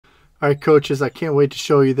All right, coaches, I can't wait to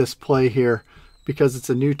show you this play here because it's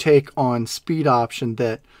a new take on speed option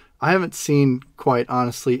that I haven't seen, quite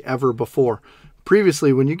honestly, ever before.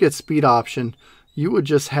 Previously, when you get speed option, you would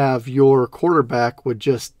just have your quarterback would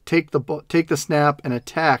just take the snap and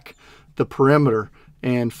attack the perimeter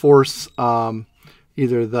and force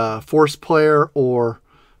either the force player or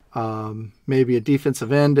maybe a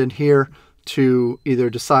defensive end in here to either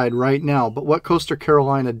decide right now. But what Coastal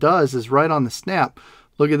Carolina does is right on the snap,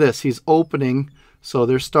 look at this. He's opening. So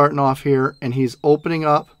they're starting off here, and he's opening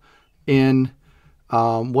up in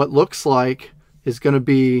what looks like is going to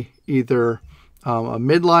be either a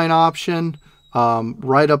midline option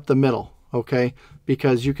right up the middle, okay?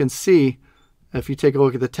 Because you can see, if you take a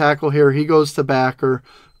look at the tackle here, he goes to backer.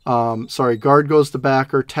 Guard goes to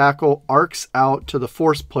backer. Tackle arcs out to the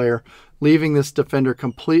force player, leaving this defender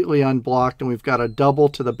completely unblocked, and we've got a double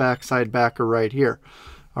to the backside backer right here.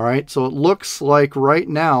 All right, so it looks like right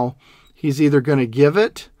now he's either going to give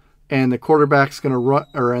it and the quarterback's going to run,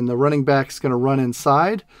 and the running back's going to run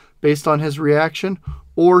inside based on his reaction,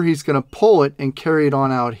 or he's going to pull it and carry it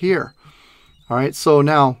on out here. All right, so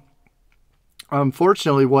now,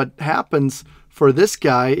 unfortunately, what happens for this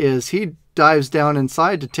guy is he dives down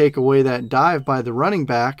inside to take away that dive by the running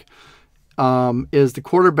back, is the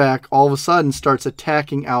quarterback all of a sudden starts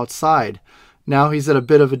attacking outside. Now he's at a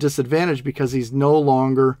bit of a disadvantage because he's no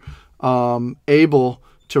longer able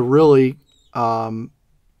to really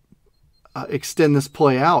extend this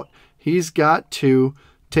play out. He's got to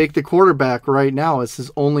take the quarterback right now as his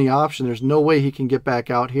only option. There's no way he can get back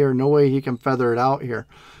out here. No way he can feather it out here.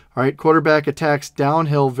 All right, quarterback attacks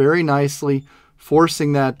downhill very nicely,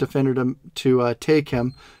 forcing that defender to take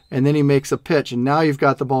him, and then he makes a pitch, and now you've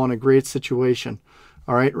got the ball in a great situation.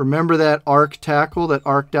 All right, remember that arc tackle that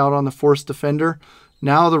arced out on the forced defender?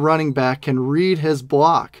 Now the running back can read his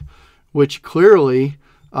block, which clearly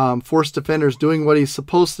forced defender's doing what he's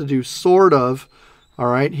supposed to do, sort of. All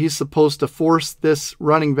right, he's supposed to force this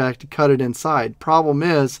running back to cut it inside. Problem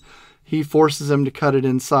is, he forces him to cut it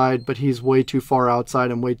inside, but he's way too far outside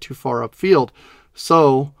and way too far upfield.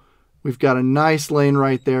 So we've got a nice lane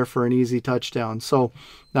right there for an easy touchdown. So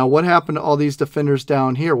now what happened to all these defenders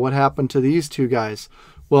down here? What happened to these two guys?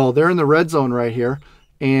 Well, they're in the red zone right here.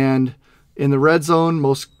 And in the red zone,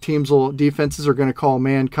 most defenses are going to call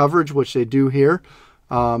man coverage, which they do here,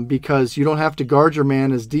 because you don't have to guard your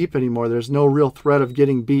man as deep anymore. There's no real threat of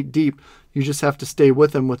getting beat deep. You just have to stay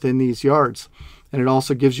with him within these yards. And it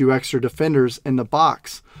also gives you extra defenders in the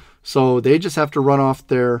box. So they just have to run off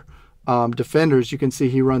their defenders. You can see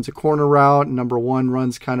he runs a corner route. Number one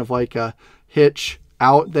runs kind of like a hitch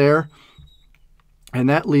out there. And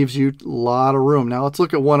that leaves you a lot of room. Now let's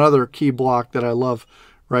look at one other key block that I love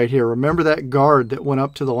right here. Remember that guard that went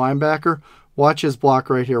up to the linebacker? Watch his block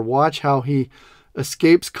right here. Watch how he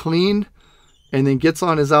escapes clean and then gets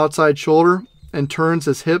on his outside shoulder and turns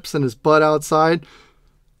his hips and his butt outside,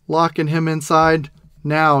 locking him inside.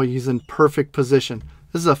 Now he's in perfect position.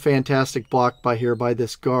 This is a fantastic block by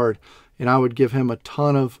this guard, and I would give him a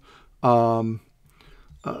ton of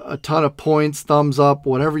points, thumbs up,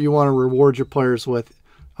 whatever you want to reward your players with.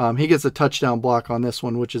 He gets a touchdown block on this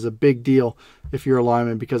one, which is a big deal if you're a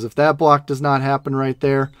lineman, because if that block does not happen right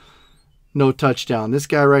there, no touchdown. This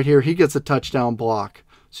guy right here, he gets a touchdown block.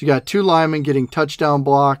 So you got two linemen getting touchdown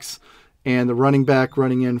blocks and the running back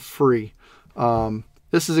running in free.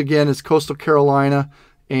 This is, again, is Coastal Carolina,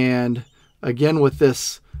 and again with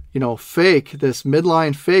this, fake, this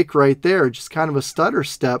midline fake right there, just kind of a stutter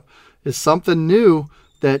step, is something new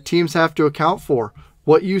that teams have to account for.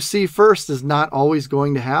 What you see first is not always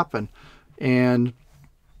going to happen. And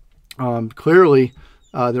clearly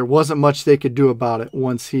there wasn't much they could do about it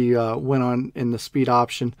once he went on in the speed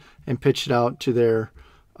option and pitched it out to their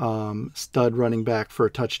stud running back for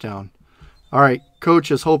a touchdown. All right,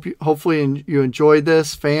 coaches, hopefully you enjoyed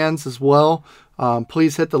this. Fans as well,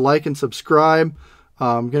 please hit the like and subscribe.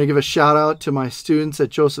 I'm going to give a shout out to my students at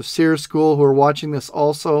Joseph Sears School who are watching this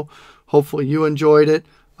also. Hopefully you enjoyed it.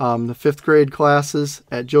 The 5th grade classes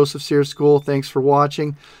at Joseph Sears School, thanks for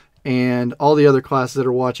watching. And all the other classes that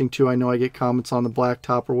are watching too. I know I get comments on the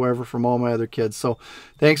blacktop or wherever from all my other kids. So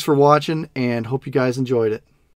thanks for watching, and hope you guys enjoyed it.